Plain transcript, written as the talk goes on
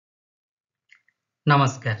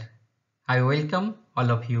Namaskar. I welcome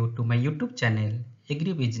all of you to my YouTube channel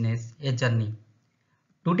Agri Business A Journey.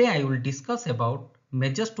 Today I will discuss about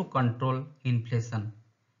measures to control inflation.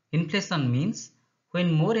 Inflation means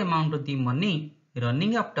when more amount of the money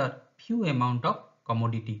running after few amount of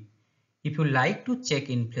commodity. If you like to check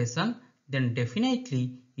inflation, then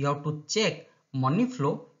definitely you have to check money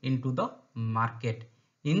flow into the market.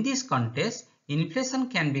 In this context, inflation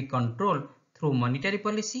can be controlled through monetary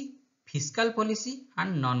policy, fiscal policy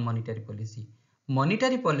and non-monetary policy.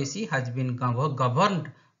 Monetary policy has been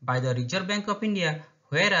governed by the Reserve Bank of India,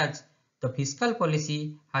 whereas the fiscal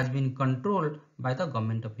policy has been controlled by the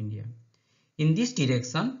Government of India. In this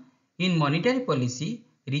direction, in monetary policy,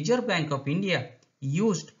 Reserve Bank of India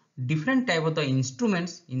used different type of the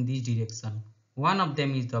instruments in this direction. One of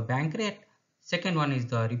them is the bank rate, second one is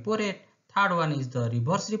the repo rate, third one is the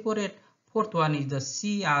reverse repo rate, fourth one is the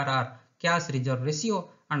CRR, cash reserve ratio,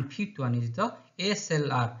 and fifth one is the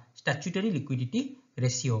SLR, statutory liquidity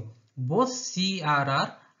ratio. Both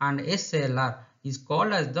CRR and SLR is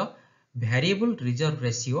called as the variable reserve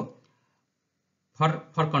ratio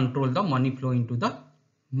for control the money flow into the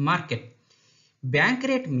market. Bank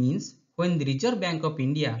rate means when the Reserve Bank of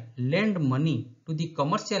India lend money to the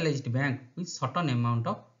commercialized bank with certain amount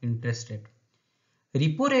of interest rate.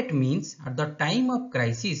 Repo rate means at the time of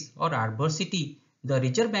crisis or adversity, the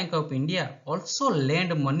Reserve Bank of India also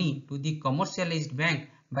lend money to the commercialized bank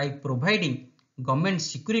by providing government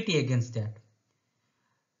security against that.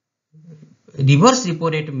 Reverse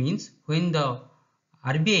repo rate means when the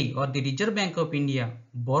RBI or the Reserve Bank of India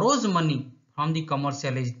borrows money from the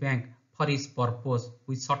commercialized bank for its purpose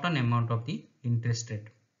with certain amount of the interest rate.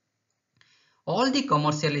 All the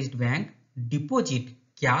commercialized bank deposit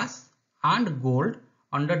cash and gold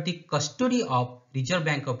under the custody of Reserve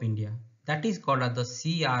Bank of India. That is called as the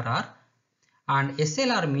CRR, and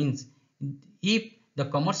SLR means if the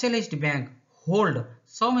commercialized bank hold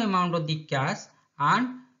some amount of the cash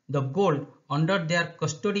and the gold under their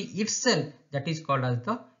custody itself, that is called as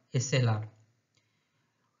the SLR.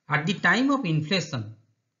 At the time of inflation,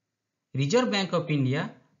 Reserve Bank of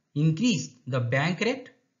India increased the bank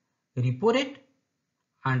rate, repo rate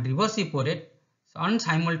and reverse repo rate and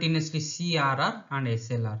simultaneously CRR and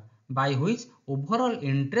SLR, by which overall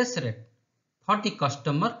interest rate for the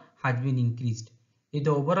customer has been increased. If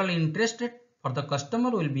the overall interest rate for the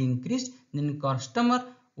customer will be increased, then customer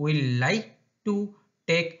will like to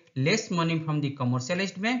take less money from the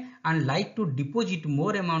commercialized bank and like to deposit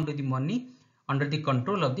more amount of the money under the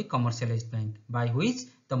control of the commercialized bank, by which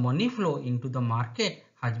the money flow into the market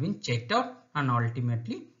has been checked out and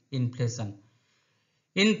ultimately inflation.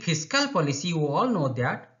 In fiscal policy, you all know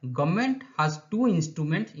that government has two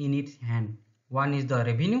instruments in its hand. One is the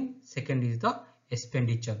revenue, second is the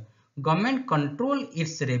expenditure. Government control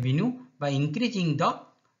its revenue by increasing the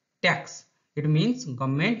tax. It means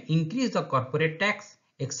government increase the corporate tax,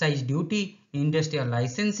 excise duty, industrial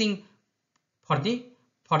licensing for the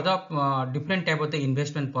different type of the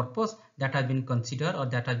investment purpose that has been considered or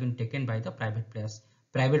that has been taken by the private players.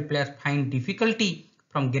 Private players find difficulty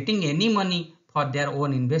from getting any money for their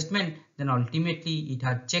own investment, then ultimately it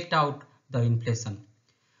has checked out the inflation.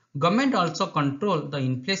 Government also control the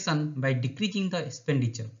inflation by decreasing the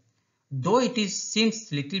expenditure. Though it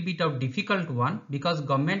seems little bit of difficult one, because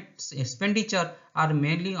government's expenditure are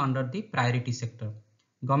mainly under the priority sector.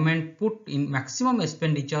 Government put in maximum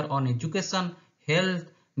expenditure on education,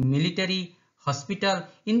 health, military, hospital.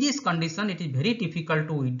 In this condition, it is very difficult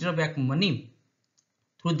to withdraw back money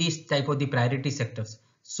through this type of the priority sectors.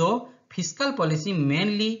 So fiscal policy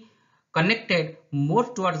mainly connected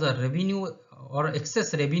more towards the revenue or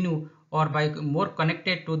excess revenue, or by more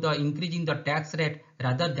connected to the increasing the tax rate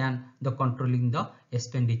rather than the controlling the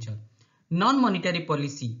expenditure. Non-monetary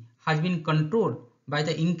policy has been controlled by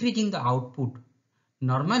the increasing the output.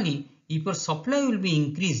 Normally, if your supply will be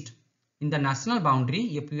increased in the national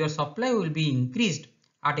boundary, if your supply will be increased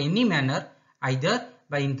at any manner, either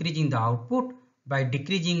by increasing the output, by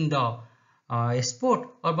decreasing the export,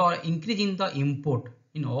 or by increasing the import.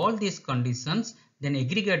 In all these conditions, then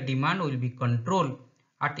aggregate demand will be controlled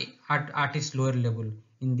at its lower level.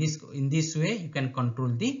 In this way, you can control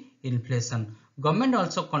the inflation. Government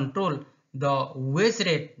also control the wage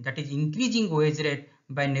rate, that is increasing wage rate,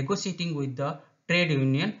 by negotiating with the trade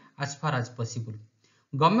union as far as possible.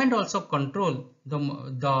 Government also control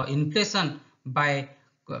the inflation by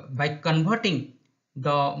converting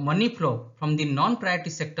the money flow from the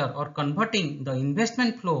non-priority sector, or converting the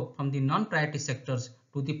investment flow from the non-priority sectors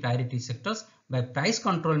to the priority sectors by price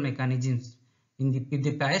control mechanisms. If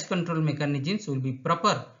the price control mechanisms will be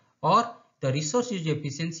proper, or the resource use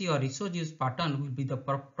efficiency or resource use pattern will be the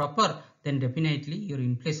proper, then definitely your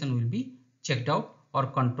inflation will be checked out or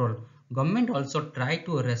controlled. Government also try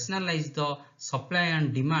to rationalize the supply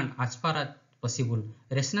and demand as far as possible.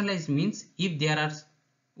 Rationalize means if there are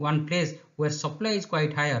one place where supply is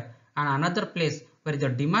quite higher and another place where the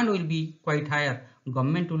demand will be quite higher,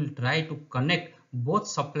 government will try to connect both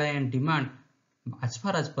supply and demand as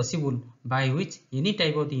far as possible, by which any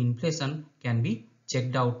type of the inflation can be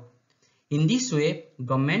checked out. In this way,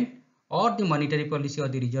 government or the monetary policy or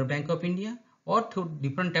the Reserve Bank of India or through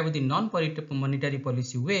different type of the non-monetary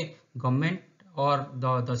policy way, government or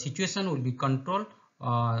the situation will be controlled,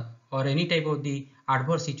 or any type of the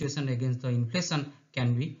adverse situation against the inflation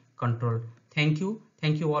can be controlled. Thank you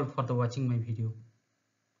all for the watching my video.